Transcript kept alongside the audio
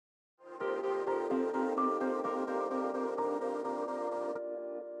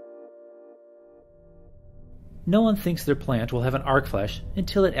No one thinks their plant will have an arc flash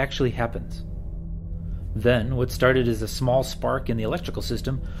until it actually happens. Then, what started as a small spark in the electrical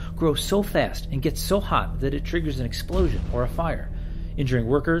system grows so fast and gets so hot that it triggers an explosion or a fire, injuring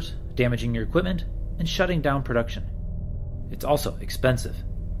workers, damaging your equipment, and shutting down production. It's also expensive.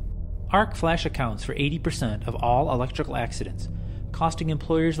 Arc flash accounts for 80% of all electrical accidents, costing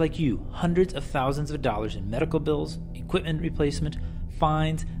employers like you hundreds of thousands of dollars in medical bills, equipment replacement,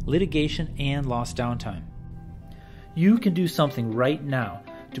 fines, litigation, and lost downtime. You can do something right now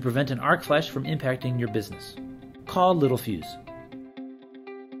to prevent an arc flash from impacting your business. Call Littelfuse.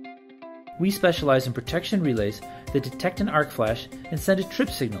 We specialize in protection relays that detect an arc flash and send a trip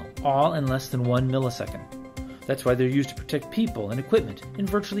signal, all in less than 1 millisecond. That's why they're used to protect people and equipment in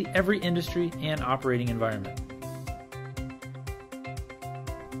virtually every industry and operating environment.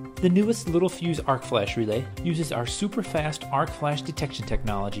 The newest Littelfuse arc flash relay uses our SUPERFAST arc flash detection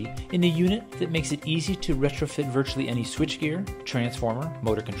technology in a unit that makes it easy to retrofit virtually any switchgear, transformer,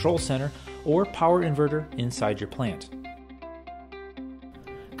 motor control center, or power inverter inside your plant.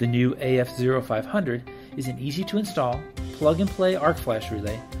 The new AF0500 is an easy-to-install, plug-and-play arc flash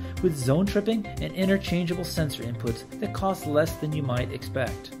relay with zone tripping and interchangeable sensor inputs that cost less than you might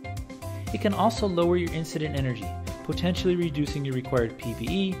expect. It can also lower your incident energy, potentially reducing your required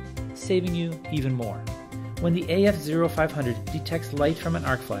PPE, saving you even more. When the AF0500 detects light from an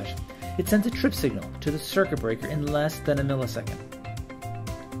arc flash, it sends a trip signal to the circuit breaker in less than a millisecond.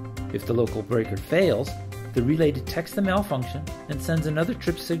 If the local breaker fails, the relay detects the malfunction and sends another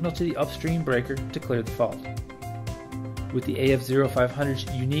trip signal to the upstream breaker to clear the fault. With the AF0500's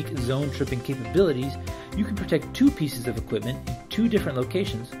unique zone tripping capabilities, you can protect two pieces of equipment in two different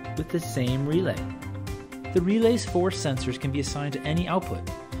locations with the same relay. The relay's 4 sensors can be assigned to any output,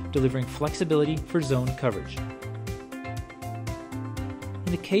 delivering flexibility for zone coverage.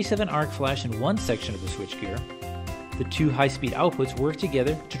 In the case of an arc flash in one section of the switchgear, the 2 high-speed outputs work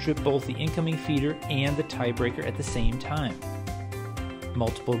together to trip both the incoming feeder and the tiebreaker at the same time.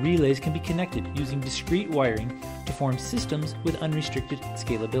 Multiple relays can be connected using discrete wiring to form systems with unrestricted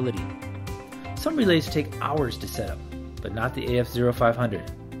scalability. Some relays take hours to set up, but not the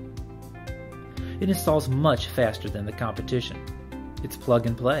AF0500. It installs much faster than the competition. It's plug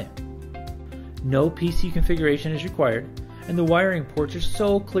and play. No PC configuration is required, and the wiring ports are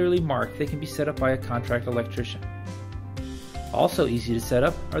so clearly marked they can be set up by a contract electrician. Also easy to set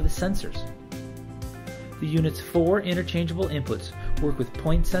up are the sensors. The unit's 4 interchangeable inputs work with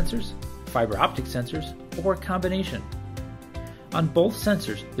point sensors, fiber optic sensors, or a combination. On both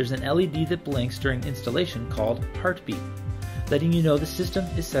sensors, there's an LED that blinks during installation called heartbeat, letting you know the system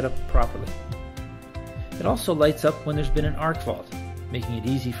is set up properly. It also lights up when there's been an arc fault, making it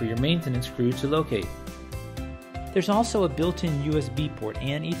easy for your maintenance crew to locate. There's also a built-in USB port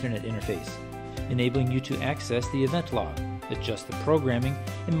and Ethernet interface, enabling you to access the event log, adjust the programming,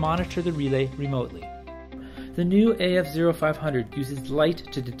 and monitor the relay remotely. The new AF0500 uses light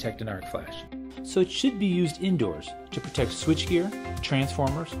to detect an arc flash, so it should be used indoors to protect switchgear,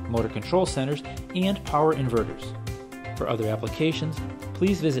 transformers, motor control centers, and power inverters. For other applications,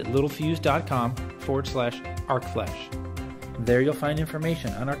 please visit littelfuse.com/arcflash. There you'll find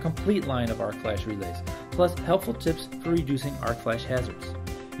information on our complete line of arc flash relays, plus helpful tips for reducing arc flash hazards.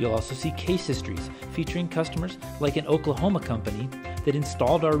 You'll also see case histories featuring customers like an Oklahoma company that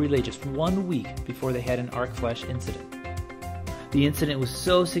installed our relay just 1 week before they had an arc flash incident. The incident was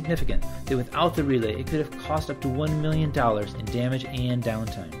so significant that without the relay it could have cost up to $1 million in damage and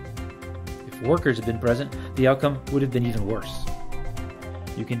downtime. If workers had been present, the outcome would have been even worse.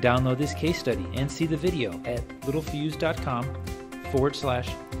 You can download this case study and see the video at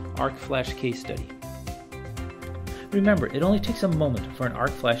littelfuse.com/arc-flash case study. Remember, it only takes a moment for an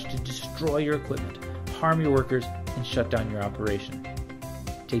arc flash to destroy your equipment, harm your workers, and shut down your operation.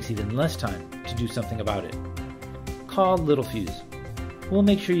 It takes even less time to do something about it. Call Littelfuse. We'll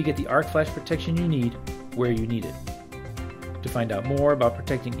make sure you get the arc flash protection you need where you need it. To find out more about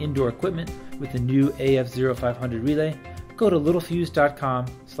protecting indoor equipment with the new AF0500 relay, go to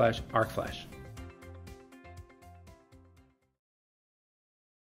littelfuse.com/arcflash.